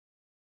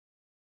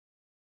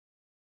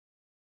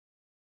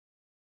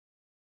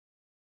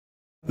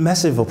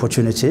Massive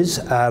opportunities.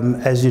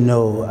 As you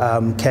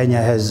know, Kenya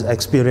has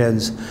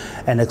experienced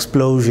an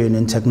explosion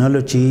in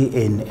technology,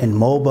 in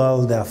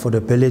mobile, the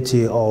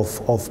affordability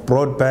of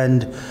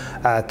broadband.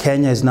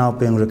 Kenya is now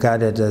being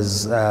regarded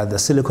as the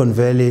Silicon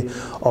Valley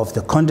of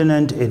the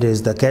continent. It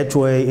is the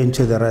gateway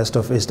into the rest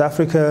of East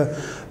Africa.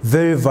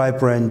 Very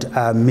vibrant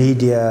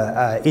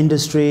media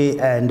industry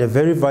and a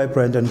very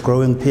vibrant and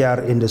growing PR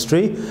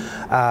industry.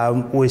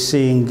 We're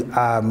seeing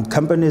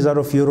companies out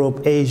of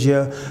Europe,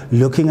 Asia,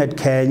 looking at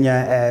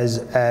Kenya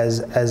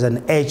as an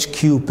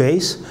HQ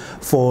base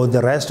for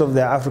the rest of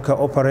their Africa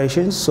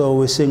operations. So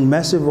we're seeing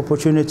massive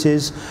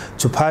opportunities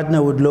to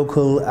partner with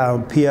local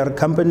PR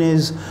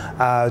companies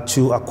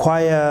to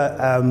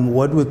acquire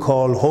what we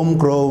call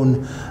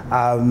homegrown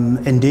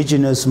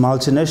indigenous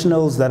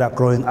multinationals that are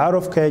growing out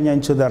of Kenya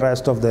into the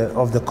rest of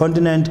the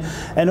continent,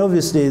 and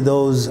obviously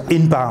those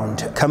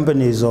inbound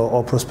companies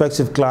or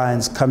prospective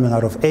clients coming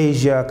out of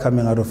Asia,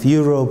 coming out of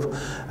Europe,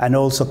 and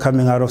also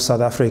coming out of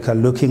South Africa,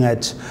 looking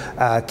at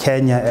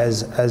Kenya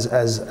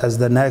as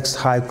the next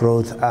high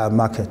growth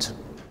market.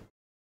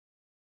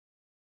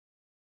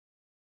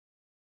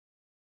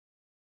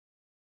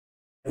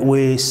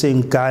 We're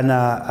seeing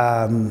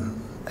Ghana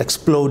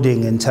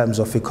exploding in terms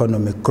of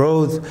economic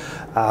growth.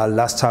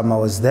 Last time I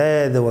was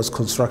there was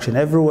construction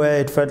everywhere.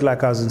 It felt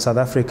like I was in South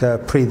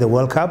Africa pre the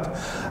World Cup.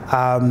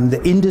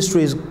 The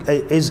industry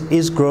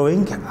is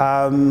growing.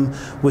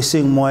 We're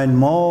seeing more and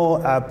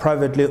more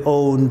privately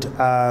owned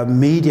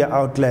media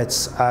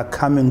outlets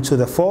coming to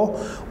the fore,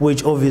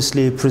 which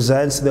obviously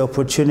presents the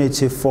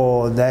opportunity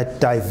for that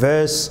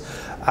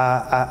diverse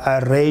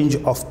a range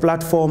of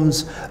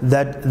platforms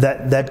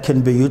that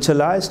can be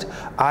utilized.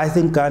 I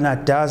think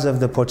Ghana does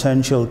have the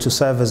potential to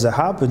serve as a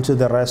hub into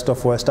the rest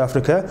of West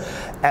Africa.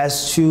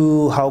 As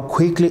to how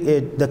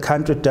quickly the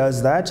country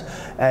does that,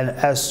 and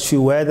as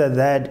to whether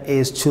that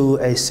is to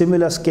a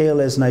similar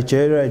scale as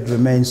Nigeria, it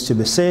remains to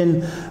be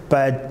seen.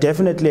 But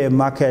definitely a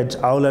market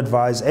I will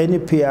advise any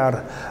PR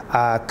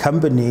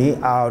company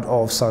out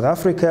of South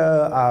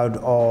Africa, out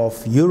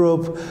of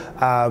Europe,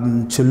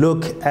 to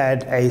look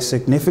at a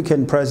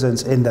significant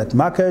presence in that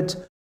market.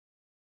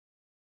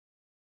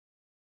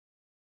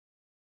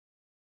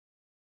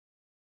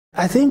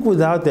 I think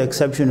without the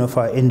exception of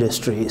our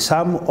industry,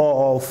 some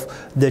of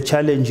the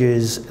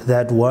challenges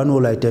that one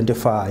will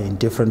identify in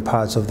different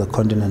parts of the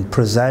continent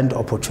present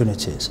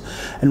opportunities.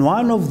 And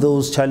one of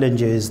those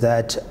challenges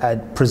that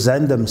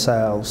present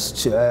themselves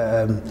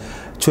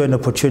to an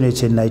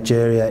opportunity in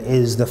Nigeria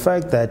is the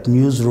fact that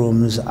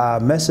newsrooms are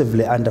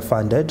massively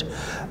underfunded.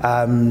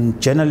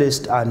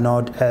 Journalists are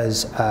not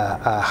as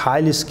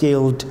highly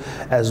skilled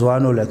as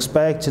one would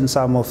expect in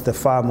some of the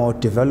far more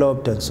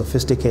developed and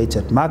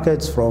sophisticated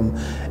markets from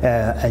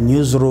a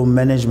newsroom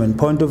management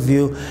point of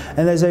view.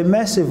 And there's a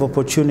massive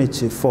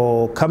opportunity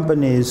for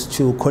companies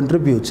to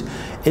contribute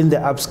in the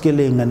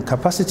upskilling and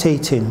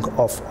capacitating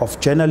of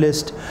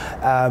journalists,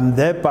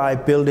 thereby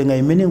building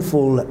a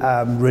meaningful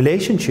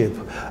relationship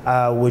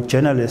with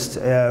journalists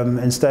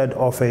instead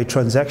of a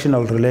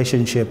transactional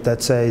relationship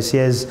that says,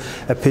 here's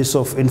a piece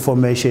of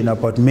information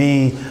about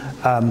me,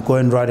 go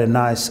and write a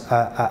nice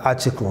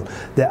article.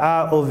 There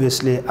are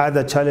obviously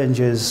other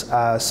challenges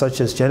such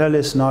as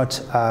journalists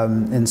not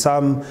in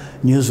some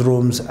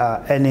newsrooms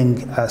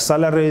earning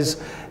salaries,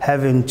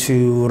 having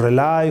to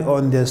rely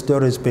on their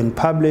stories being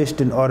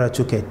published in order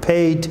to get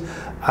paid,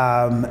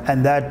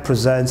 and that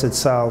presents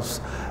itself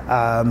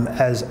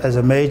as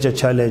a major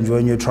challenge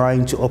when you're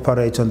trying to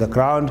operate on the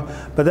ground.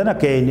 But then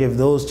again, if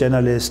those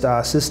journalists are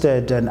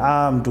assisted and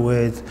armed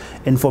with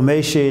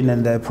information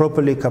and they're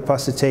properly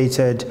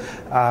capacitated,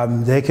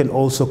 they can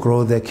also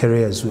grow their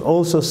careers. We're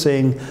also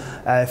seeing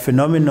a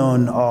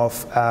phenomenon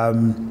of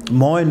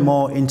more and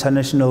more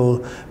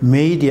international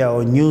media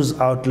or news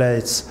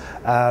outlets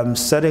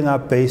setting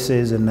up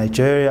bases in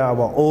Nigeria.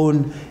 Our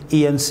own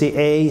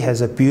ENCA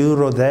has a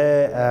bureau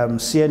there,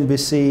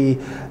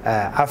 CNBC,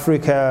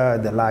 Africa,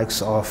 the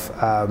likes of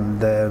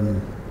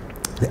the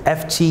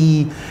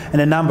FT,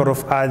 and a number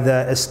of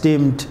other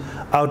esteemed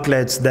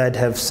outlets that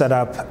have set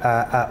up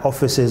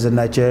offices in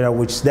Nigeria,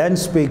 which then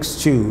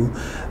speaks to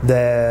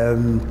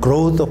the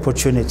growth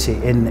opportunity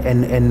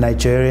in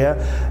Nigeria.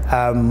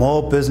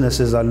 More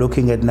businesses are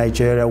looking at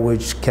Nigeria,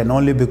 which can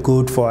only be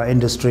good for our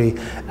industry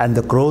and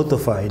the growth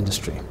of our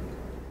industry.